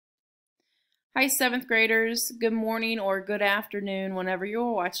Hi, seventh graders. Good morning or good afternoon whenever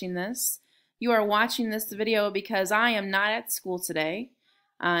you're watching this. You are watching this video because I am not at school today,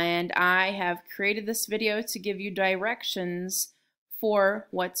 and I have created this video to give you directions for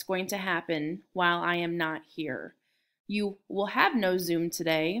what's going to happen while I am not here. You will have no Zoom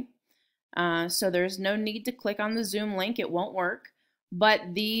today, so there's no need to click on the Zoom link. It won't work.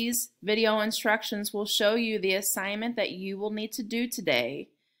 But these video instructions will show you the assignment that you will need to do today.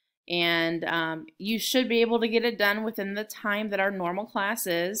 And you should be able to get it done within the time that our normal class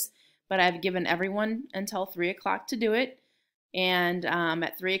is, but I've given everyone until 3 o'clock to do it. And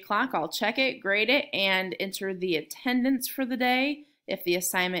at 3 o'clock, I'll check it, grade it, and enter the attendance for the day. If the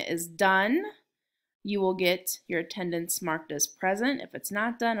assignment is done, you will get your attendance marked as present. If it's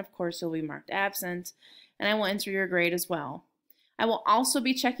not done, of course, you'll be marked absent, and I will enter your grade as well. I will also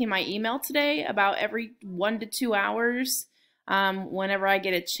be checking my email today about every 1 to 2 hours. Whenever I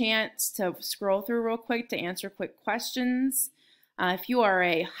get a chance to scroll through real quick to answer quick questions. If you are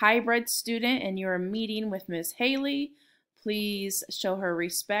a hybrid student and you're meeting with Miss Haley, please show her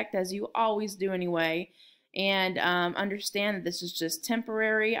respect as you always do anyway, and understand that this is just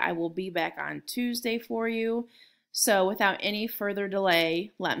temporary. I will be back on Tuesday for you. So without any further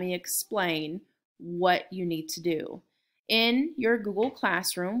delay, let me explain what you need to do. In your Google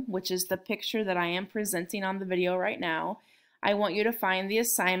Classroom, which is the picture that I am presenting on the video right now, I want you to find the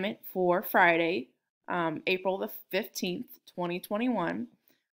assignment for Friday, April the 15th, 2021.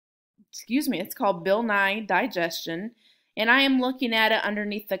 Excuse me, it's called Bill Nye Digestion, and I am looking at it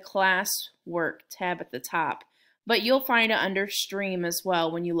underneath the classwork tab at the top, but you'll find it under Stream as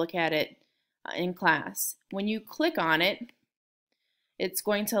well when you look at it in class. When you click on it, it's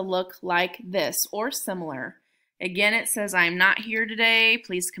going to look like this or similar. Again, it says, I'm not here today.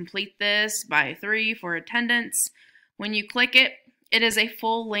 Please complete this by 3 for attendance. When you click it, it is a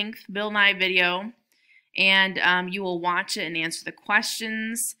full-length Bill Nye video, and you will watch it and answer the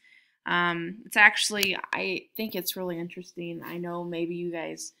questions. It's actually, I think it's really interesting. I know maybe you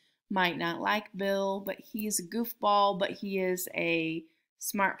guys might not like Bill, but he's a goofball, but he is a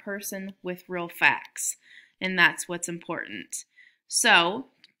smart person with real facts, and that's what's important. So,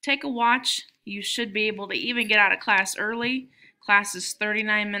 take a watch. You should be able to even get out of class early. Class is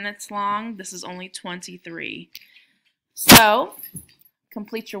 39 minutes long. This is only 23. So,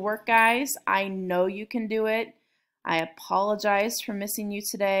 complete your work, guys. I know you can do it. I apologize for missing you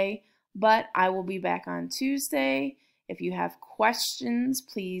today, but I will be back on Tuesday. If you have questions,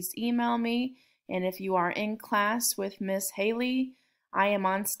 please email me. And if you are in class with Miss Haley, I am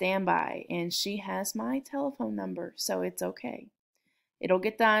on standby, and she has my telephone number, so it's okay. It'll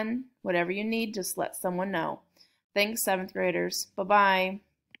get done. Whatever you need, just let someone know. Thanks, seventh graders. Bye-bye.